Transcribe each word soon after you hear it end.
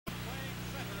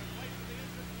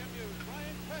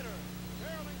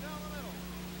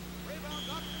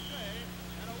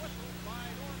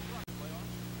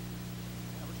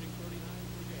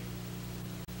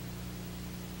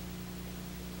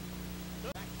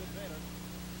to Taylor.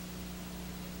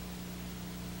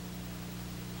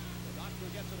 The doctor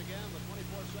gets it again. The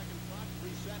 24-second clock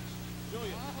resets.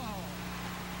 Julius. Oh,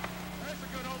 that's a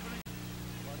good opening.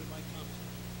 Guarded by Thompson.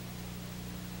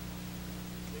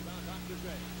 Rebound, Dr.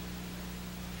 J.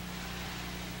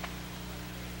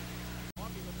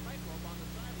 Walking the tightrope on the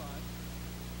sideline.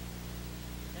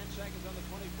 10 seconds on the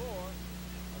 24.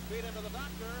 A feed into the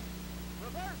doctor.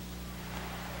 Reverse.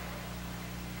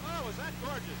 Oh, was that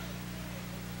gorgeous?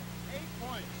 8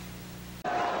 points.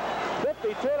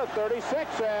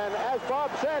 52-36, and as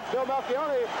Bob said, Phil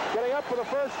Melchione getting up for the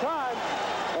first time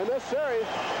in this series.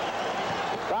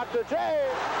 Dr. J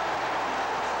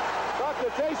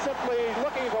simply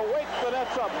looking to wake the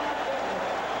Nets up.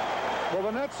 Well,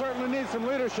 the Nets certainly need some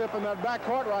leadership in that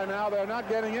backcourt right now. They're not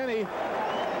getting any.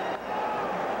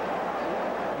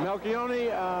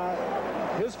 Melchione,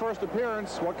 his first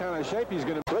appearance, what kind of shape he's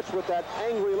going to... Rich with that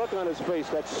angry look on his face,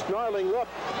 that snarling look.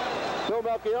 Phil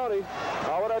Melchione,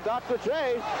 over to Dr.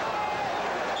 J.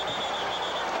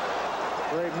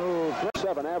 Great move.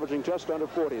 7, averaging just under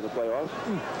 40 in the playoffs.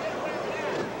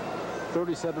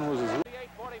 37 was his...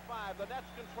 48-45, the Nets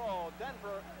control.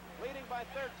 Denver leading by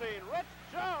 13. Rich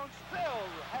Jones still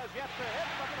has yet to hit.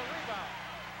 Look at the rebound.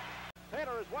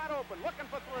 Taylor is wide open, looking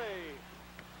for 3.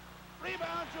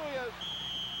 Rebound, Julius.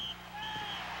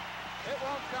 It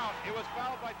won't count. He was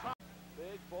fouled by Tom.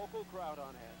 Big vocal crowd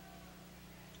on hand.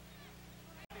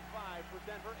 5 for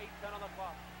Denver, 8-10 on the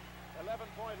clock.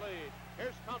 11-point lead.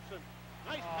 Here's Thompson.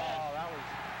 Nice pass. Oh, that was...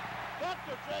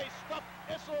 Dr. J stuffed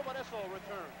Issel, but Issel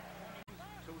returned.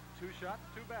 Two shots,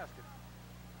 2 baskets.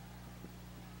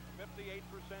 58%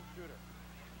 shooter.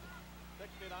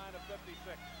 69 of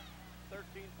 56.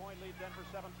 13-point lead, Denver,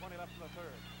 7:20 left in the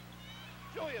third.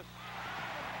 Julius.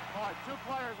 Oh, 2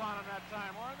 players on him that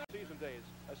time, weren't there? Season days,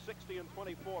 a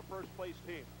 60-24 first-place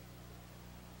team.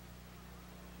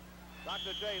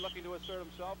 Dr. J looking to assert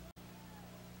himself.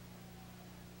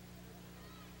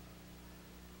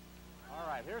 All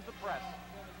right, here's the press.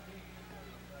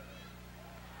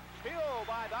 Steal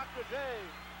by Dr. J.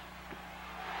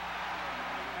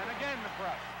 And again the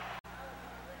press.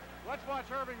 Let's watch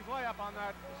Erving's layup on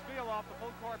that steal off the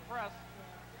full court press.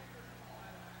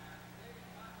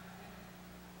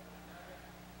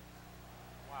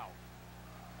 Wow.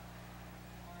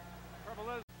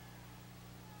 Trouble is...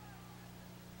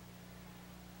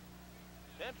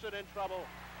 Simpson in trouble.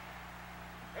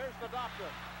 Here's the doctor.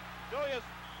 Julius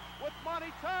with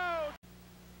money toad.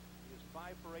 He is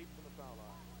 5 for 8 from the foul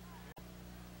line.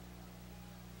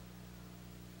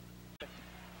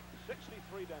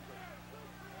 63 Denver.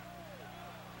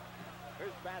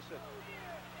 Here's Bassett.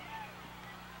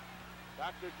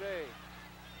 Dr. J.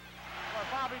 Well,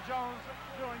 Bobby Jones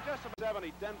doing just about...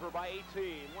 70, Denver by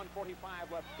 18.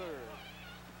 1:45 left third.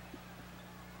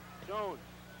 Jones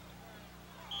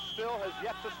still has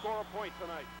yet to score a point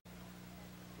tonight.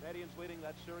 Canadians leading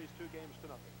that series 2 games to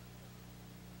nothing.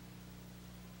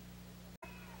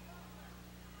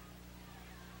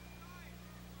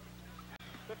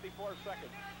 .54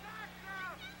 seconds.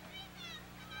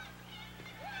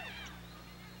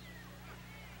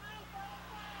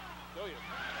 Julius.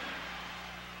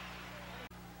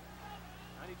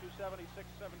 92-76,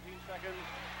 17 seconds.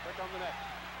 Here come the Nets.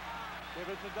 Give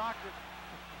it to Doctor.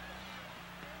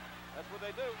 That's what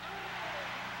they do.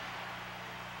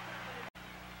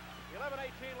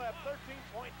 11:18 left,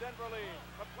 13-point Denver lead.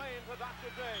 McLean to Dr.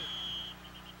 J.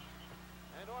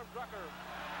 And Norm Drucker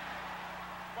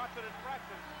spots an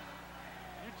infraction.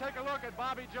 You take a look at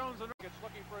Bobby Jones and It's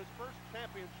looking for his first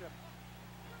championship.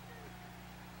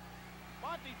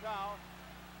 Monty Tau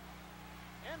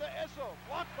into Issel,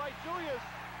 blocked by Julius.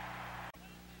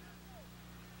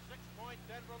 6-point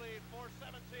Denver lead,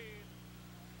 4:17.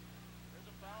 There's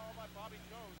a foul by Bobby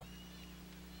Jones.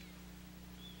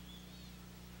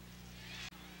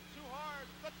 Too hard,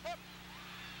 the tip.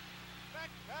 Back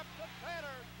tap to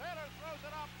Taylor. Taylor throws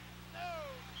it up. No.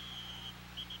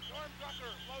 Norm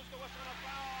Drucker blows the whistle and a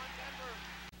foul on Denver.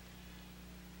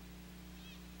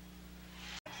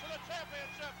 For the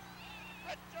championship.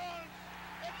 Rich Jones.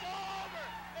 It's all over.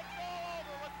 It's all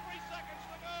over with 3 seconds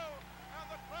to go. And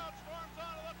the crowd storms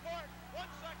onto the court. 1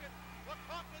 second. The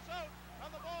clock is out.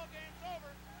 And the ball game's over.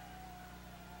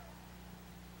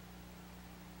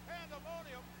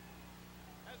 Pandemonium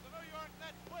as the New York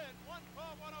Nets win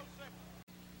 112-106.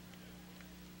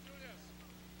 Julius.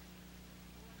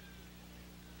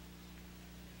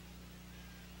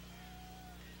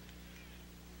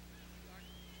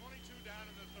 22 down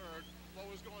in the third. What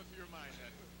was going through your mind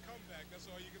then? Comeback, that's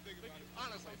all you can think about.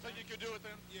 Honestly, think you could do it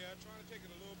then? Yeah, trying to take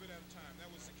it a little bit at a time. That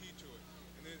was the key to it.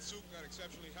 And then Soup got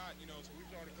exceptionally hot, you know, so we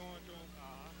started going to him.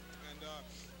 and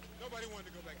nobody wanted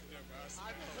to go back to Denver.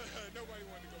 Nobody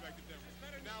wanted to go back to Denver.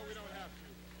 Now we don't have to.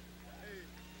 Hey.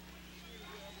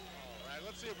 All right,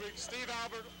 let's see if Steve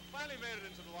Albert finally made it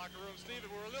into the locker room. Steve,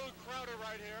 we're a little crowded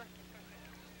right here.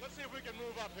 Let's see if we can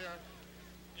move up here.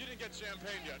 You didn't get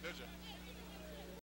champagne yet, did you?